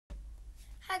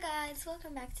Hi guys,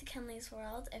 welcome back to Kenley's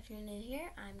World. If you're new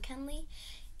here, I'm Kenley,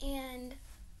 and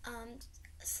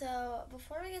so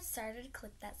before we get started,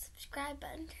 click that subscribe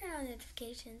button, turn on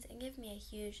notifications, and give me a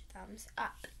huge thumbs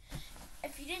up.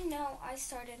 If you didn't know, I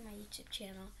started my YouTube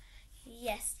channel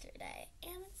yesterday,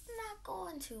 and it's not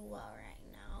going too well right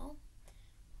now,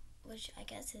 which I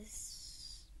guess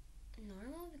is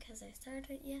normal because I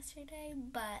started yesterday,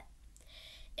 but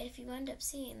if you end up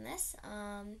seeing this,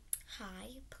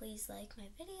 hi, please like my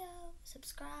video,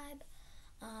 subscribe.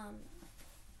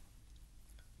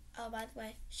 Oh, by the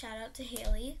way, shout out to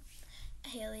Haley.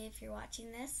 Haley, if you're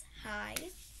watching this, hi.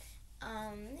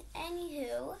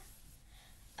 Anywho,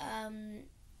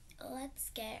 let's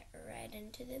get right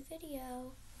into the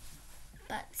video.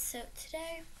 But, so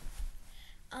today,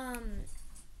 I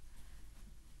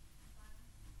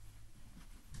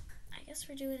guess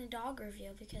we're doing a dog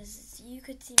review because you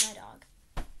could see my dog.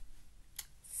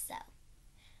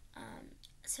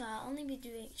 So I'll only be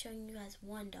showing you guys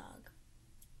one dog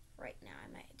right now. I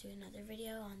might do another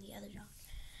video on the other dog.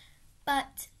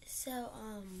 But, so,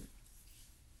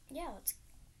 yeah, let's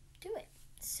do it.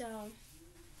 So,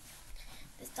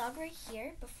 this dog right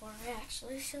here, before I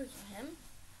actually show you him,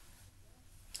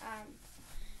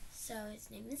 so his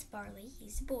name is Barley.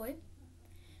 He's a boy.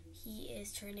 He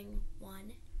is turning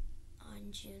 1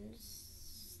 on June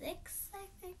 6th, I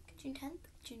think. June 10th?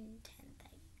 June 10th.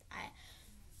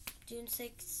 June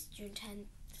 6th, June 10th,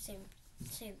 same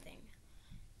thing.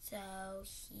 So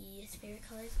his favorite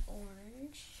color is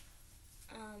orange.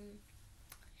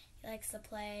 He likes to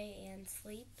play and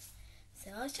sleep.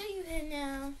 So I'll show you him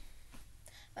now.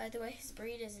 By the way, his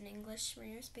breed is an English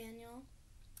Springer Spaniel.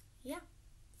 Yeah,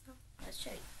 so let's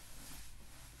show you.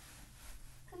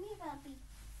 Come here, puppy.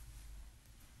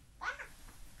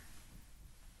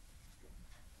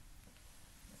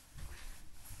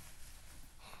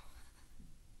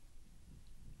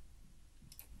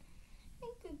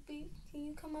 Can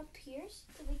you come up here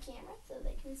to the camera so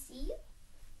they can see you?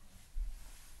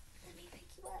 Let me pick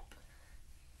you up.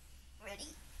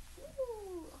 Ready?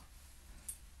 Ooh.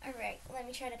 Alright, let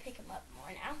me try to pick him up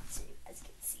more now so you guys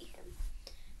can see him.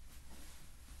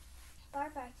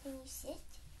 Barbar, can you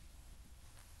sit?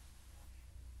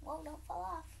 Whoa, don't fall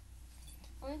off.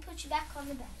 Let me put you back on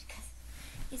the bed because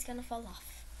he's going to fall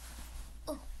off.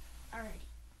 Oh, alrighty.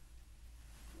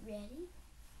 Ready?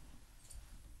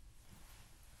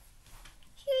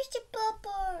 Here's the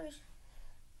bumpers.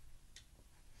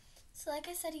 So like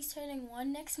I said, he's turning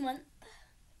 1 next month.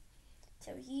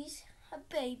 So he's a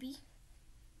baby.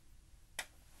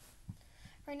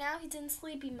 Right now he's in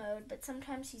sleepy mode, but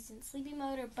sometimes he's in sleepy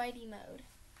mode or bitey mode.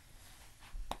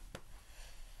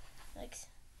 Like,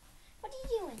 what are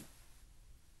you doing?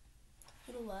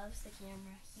 He loves the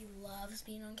camera. He loves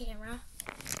being on camera.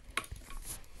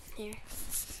 Here.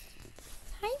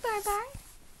 Hi, Barbar.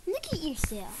 Look at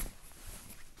yourself.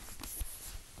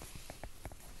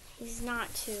 He's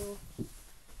not too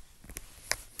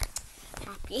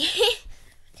happy.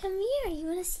 Come here, you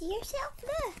want to see yourself?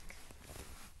 Look.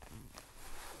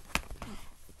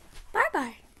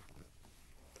 Barbar.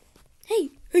 Hey.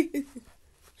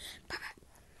 Barbar.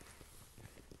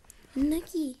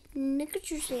 Look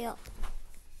at yourself.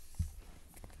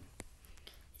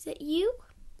 Is it you?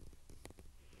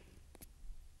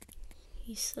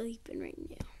 He's sleeping right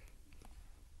now.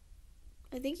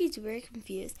 I think he's very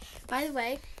confused. By the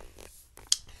way,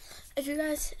 if you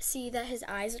guys see that his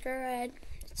eyes are red,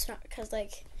 it's not because,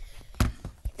 like,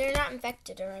 they're not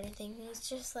infected or anything. He's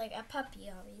just, like, a puppy,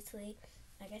 obviously,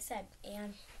 like I said.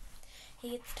 And he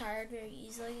gets tired very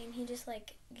easily, and he just,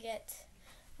 like,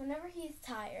 whenever he's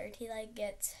tired, he, like,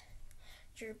 gets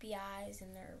droopy eyes,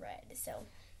 and they're red. So,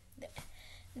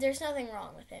 there's nothing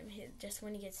wrong with him. Just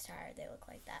when he gets tired, they look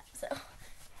like that. So,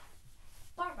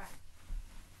 Barbar.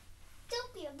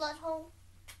 Don't be a butthole.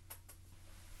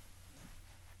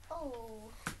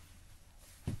 Oh.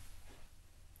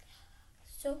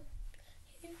 So,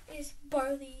 here is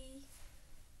Barley.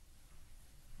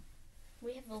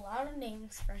 We have a lot of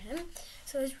names for him.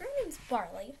 So, his real name's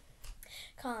Barley.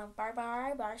 Call him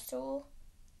Barbar, Barstool,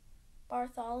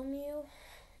 Bartholomew.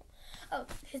 Oh,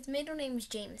 his middle name is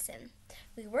Jameson.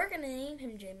 We were going to name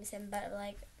him Jameson, but,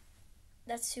 like,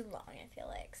 that's too long, I feel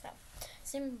like, so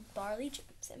his name is Barley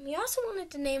Jameson. We also wanted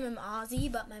to name him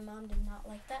Ozzy, but my mom did not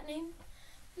like that name.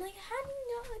 I'm like, how do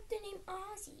you not like the name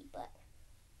Ozzy? But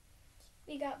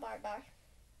we got Barbar.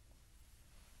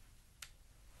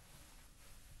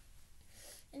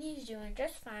 And he's doing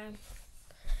just fine.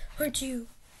 Aren't you?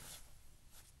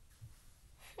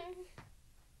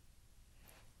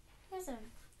 There's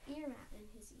an ear mat in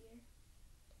his ear.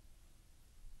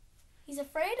 He's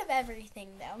afraid of everything,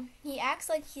 though. He acts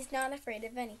like he's not afraid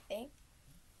of anything.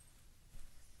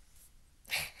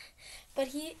 But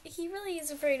he really is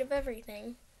afraid of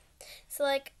everything. So,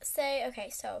 like, say, okay,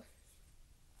 so,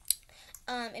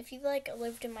 if you, like,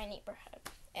 lived in my neighborhood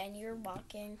and you're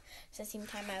walking, so the same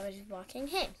time I was walking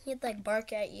him, he'd, like,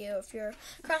 bark at you. If you're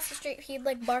across the street, he'd,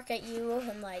 like, bark at you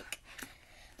and, like,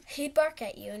 he'd bark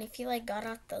at you. And if you, like, got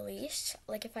off the leash,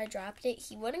 like, if I dropped it,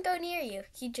 he wouldn't go near you.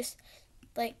 He'd just,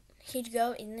 like, he'd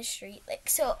go in the street. Like,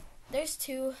 so, there's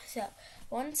two, so,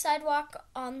 one sidewalk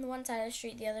on the one side of the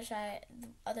street, the other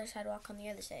sidewalk on the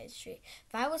other side of the street.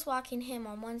 If I was walking him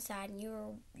on one side and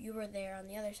you were there on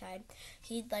the other side,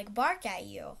 he'd, like, bark at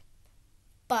you.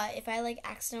 But if I, like,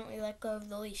 accidentally let go of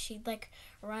the leash, he'd, like,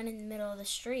 run in the middle of the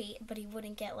street, but he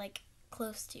wouldn't get, like,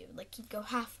 close to you. Like, he'd go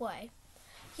halfway.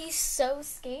 He's so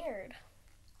scared.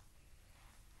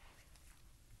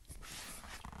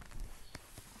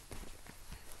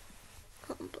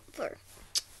 Bumblebee.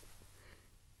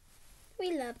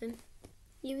 We love him,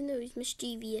 even though he's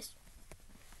mischievous.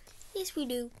 Yes, we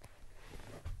do.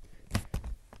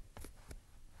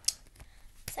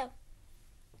 So,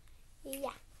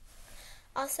 yeah.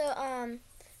 Also,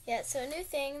 yeah, so a new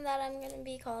thing that I'm going to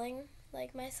be calling,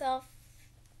 like, myself,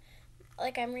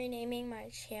 like, I'm renaming my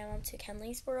channel to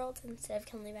Kenley's World instead of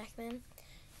Kenley Backman.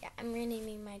 Yeah, I'm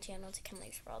renaming my channel to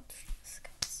Kenley's World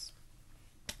because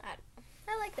I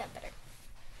like that better.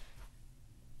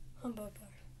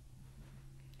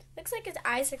 Looks like his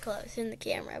eyes are closed in the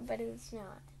camera, but it's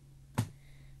not.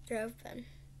 They're open.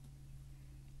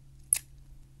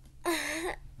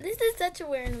 This is such a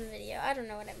weird video. I don't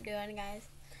know what I'm doing, guys.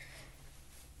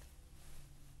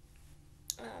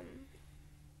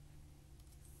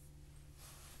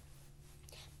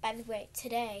 By the way,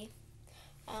 today,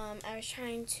 I was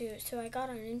trying to, so I got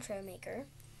on Intro Maker.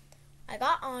 He's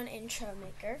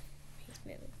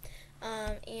moving.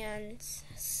 And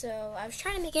so I was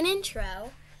trying to make an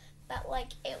intro, but,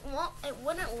 like, it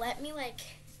wouldn't let me, like,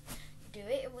 do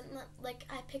it. It wouldn't let, like,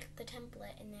 I picked up the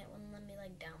template and it wouldn't let me,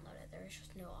 like, download it. There was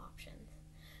just no options.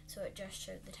 So it just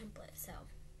showed the template. So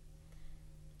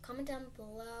comment down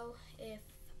below if,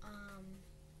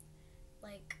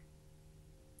 like,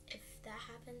 if that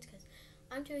happens, because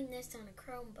I'm doing this on a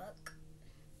Chromebook,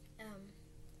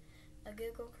 a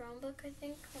Google Chromebook, I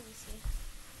think. Let me see.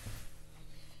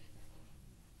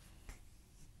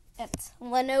 It's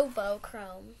Lenovo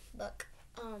Chromebook.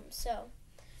 So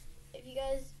if you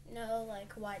guys know,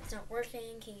 like, why it's not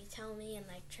working, can you tell me and,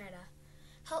 like, try to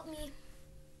help me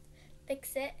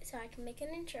fix it so I can make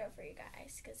an intro for you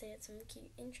guys, because they had some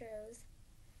cute intros.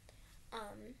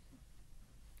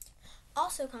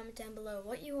 Also comment down below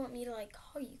what you want me to, like,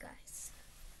 call you guys.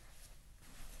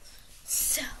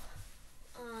 So,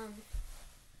 I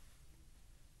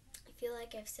feel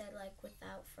like I've said, like,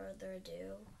 without further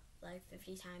ado, like,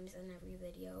 50 times in every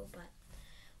video, but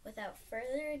without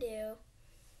further ado,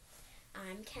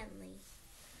 I'm Kenley.